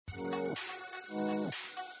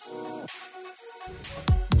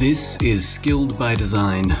This is Skilled by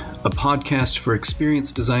Design, a podcast for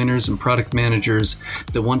experienced designers and product managers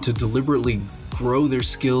that want to deliberately grow their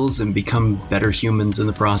skills and become better humans in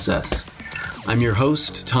the process. I'm your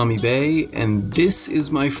host, Tommy Bay, and this is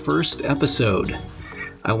my first episode.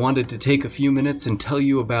 I wanted to take a few minutes and tell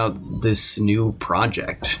you about this new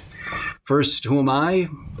project. First, who am I?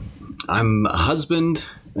 I'm a husband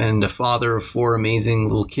and a father of 4 amazing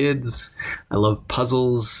little kids. I love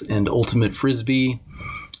puzzles and ultimate frisbee.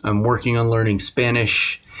 I'm working on learning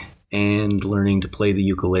Spanish and learning to play the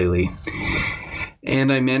ukulele.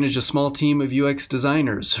 And I manage a small team of UX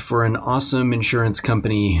designers for an awesome insurance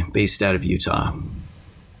company based out of Utah.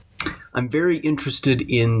 I'm very interested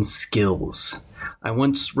in skills. I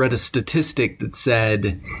once read a statistic that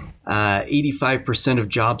said 85% of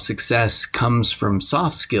job success comes from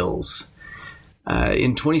soft skills.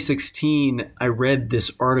 In 2016, I read this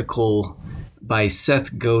article by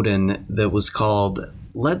Seth Godin that was called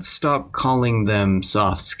 "Let's Stop Calling Them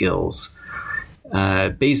Soft Skills."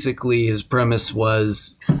 Basically, his premise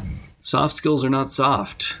was soft skills are not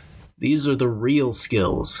soft. These are the real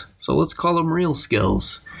skills. So let's call them real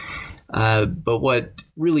skills. But what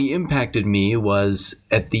really impacted me was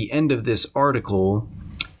at the end of this article,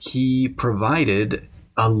 he provided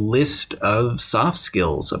a list of soft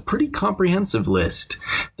skills, a pretty comprehensive list.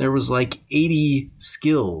 There was like 80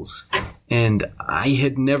 skills, and I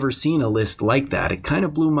had never seen a list like that. It kind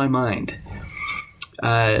of blew my mind.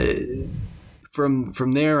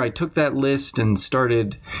 From there, I took that list and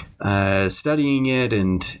started studying it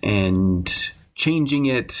and changing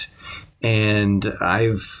it. And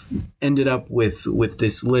I've ended up with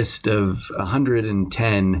this list of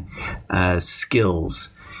 110 skills.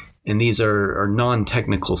 And these are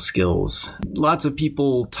non-technical skills. Lots of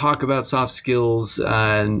people talk about soft skills.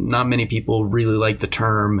 Not many people really like the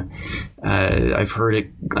term. I've heard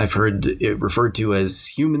it referred to as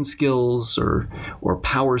human skills or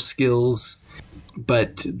power skills.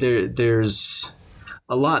 But there's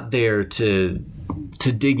a lot there to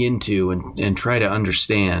dig into and try to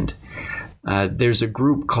understand. There's a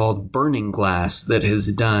group called Burning Glass that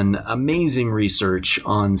has done amazing research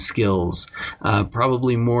on skills,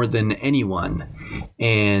 probably more than anyone.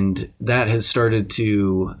 And that has started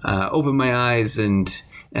to open my eyes and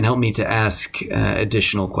help me to ask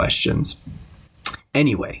additional questions.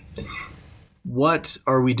 Anyway, what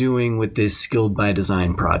are we doing with this Skilled by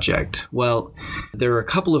Design project? Well, there are a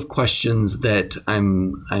couple of questions that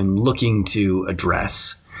I'm looking to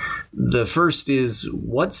address. The first is,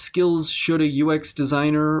 what skills should a UX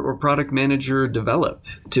designer or product manager develop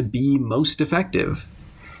to be most effective?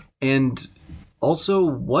 And also,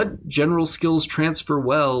 what general skills transfer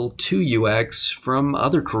well to UX from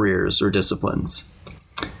other careers or disciplines?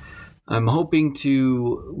 I'm hoping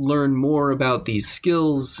to learn more about these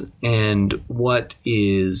skills and what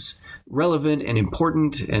is relevant and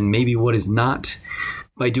important and maybe what is not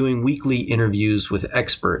by doing weekly interviews with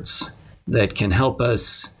experts that can help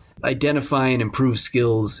us identify and improve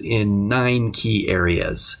skills in 9 key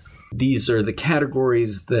areas. These are the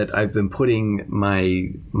categories that I've been putting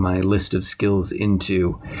my list of skills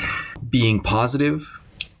into: being positive,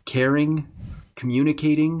 caring,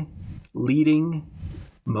 communicating, leading,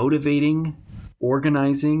 motivating,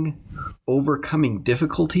 organizing, overcoming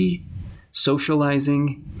difficulty,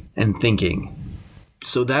 socializing, and thinking.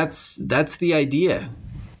 So that's the idea.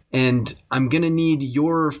 And I'm going to need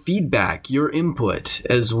your feedback, your input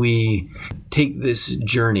as we take this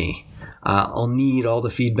journey. I'll need all the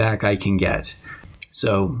feedback I can get.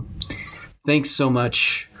 So thanks so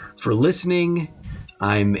much for listening.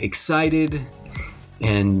 I'm excited,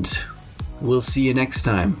 and we'll see you next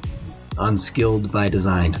time on Skilled by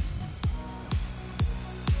Design.